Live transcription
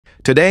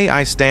Today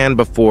I stand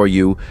before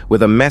you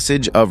with a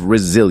message of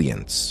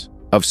resilience,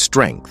 of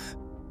strength,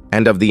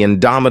 and of the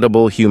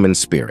indomitable human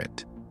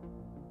spirit.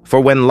 For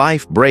when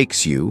life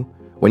breaks you,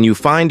 when you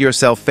find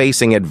yourself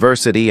facing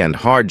adversity and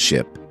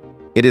hardship,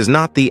 it is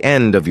not the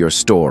end of your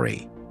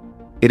story.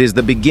 It is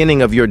the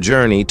beginning of your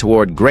journey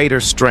toward greater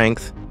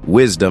strength,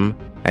 wisdom,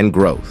 and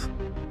growth.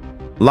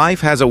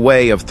 Life has a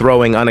way of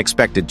throwing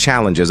unexpected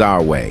challenges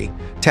our way,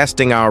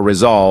 testing our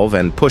resolve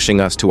and pushing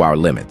us to our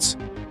limits.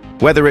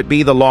 Whether it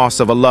be the loss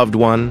of a loved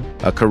one,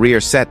 a career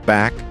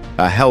setback,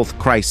 a health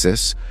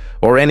crisis,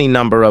 or any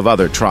number of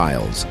other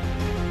trials,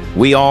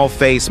 we all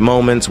face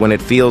moments when it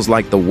feels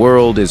like the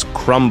world is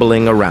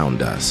crumbling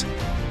around us.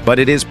 But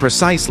it is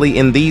precisely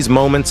in these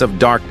moments of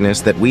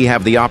darkness that we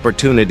have the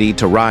opportunity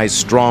to rise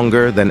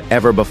stronger than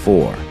ever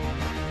before.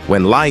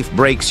 When life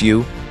breaks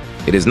you,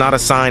 it is not a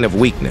sign of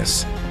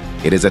weakness.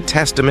 It is a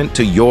testament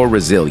to your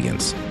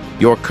resilience,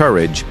 your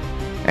courage,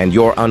 and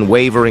your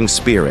unwavering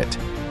spirit.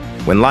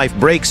 When life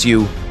breaks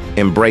you,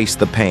 embrace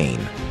the pain.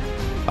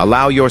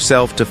 Allow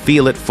yourself to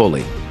feel it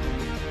fully,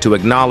 to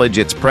acknowledge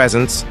its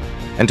presence,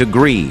 and to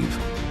grieve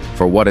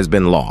for what has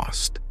been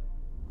lost.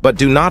 But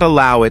do not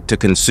allow it to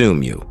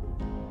consume you.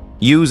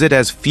 Use it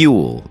as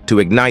fuel to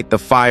ignite the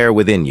fire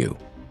within you,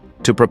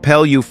 to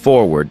propel you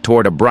forward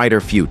toward a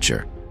brighter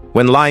future.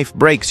 When life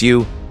breaks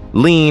you,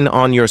 lean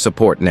on your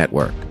support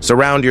network.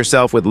 Surround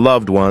yourself with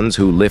loved ones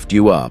who lift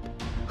you up,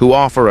 who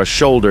offer a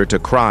shoulder to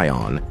cry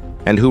on,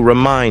 and who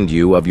remind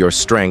you of your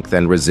strength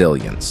and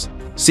resilience.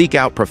 Seek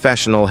out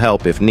professional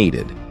help if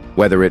needed,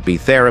 whether it be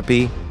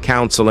therapy,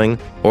 counseling,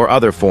 or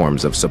other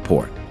forms of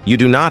support. You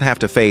do not have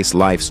to face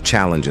life's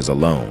challenges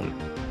alone.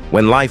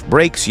 When life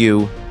breaks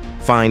you,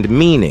 find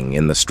meaning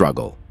in the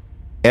struggle.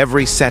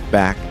 Every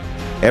setback,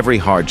 every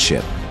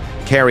hardship,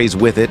 carries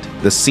with it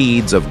the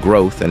seeds of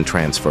growth and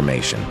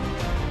transformation.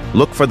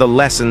 Look for the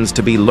lessons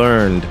to be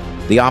learned,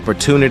 the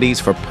opportunities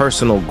for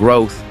personal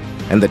growth,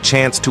 and the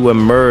chance to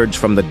emerge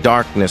from the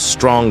darkness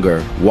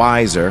stronger,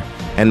 wiser,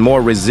 and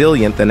more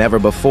resilient than ever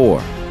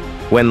before.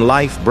 When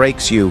life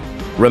breaks you,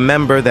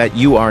 remember that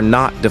you are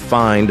not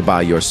defined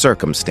by your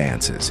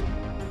circumstances.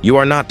 You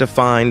are not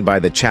defined by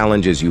the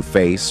challenges you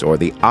face or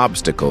the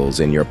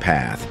obstacles in your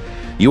path.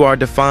 You are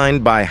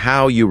defined by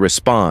how you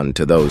respond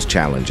to those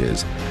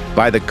challenges,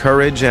 by the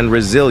courage and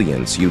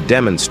resilience you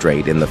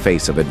demonstrate in the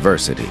face of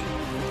adversity.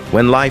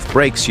 When life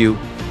breaks you,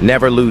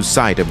 never lose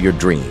sight of your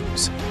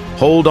dreams.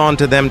 Hold on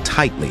to them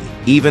tightly,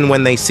 even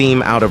when they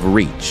seem out of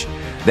reach.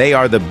 They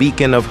are the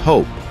beacon of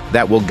hope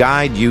that will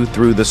guide you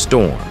through the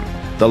storm,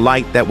 the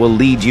light that will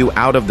lead you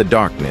out of the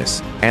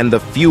darkness, and the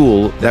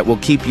fuel that will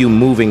keep you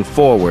moving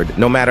forward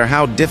no matter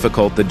how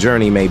difficult the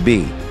journey may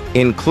be.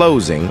 In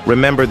closing,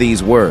 remember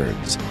these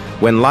words.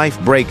 When life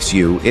breaks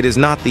you, it is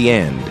not the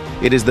end.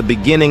 It is the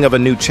beginning of a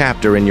new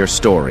chapter in your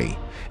story.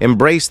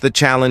 Embrace the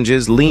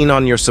challenges, lean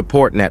on your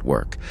support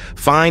network,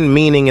 find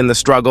meaning in the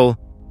struggle,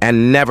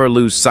 and never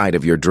lose sight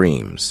of your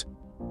dreams.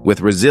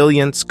 With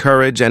resilience,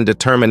 courage, and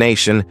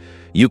determination,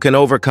 you can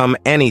overcome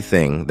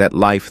anything that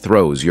life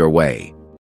throws your way.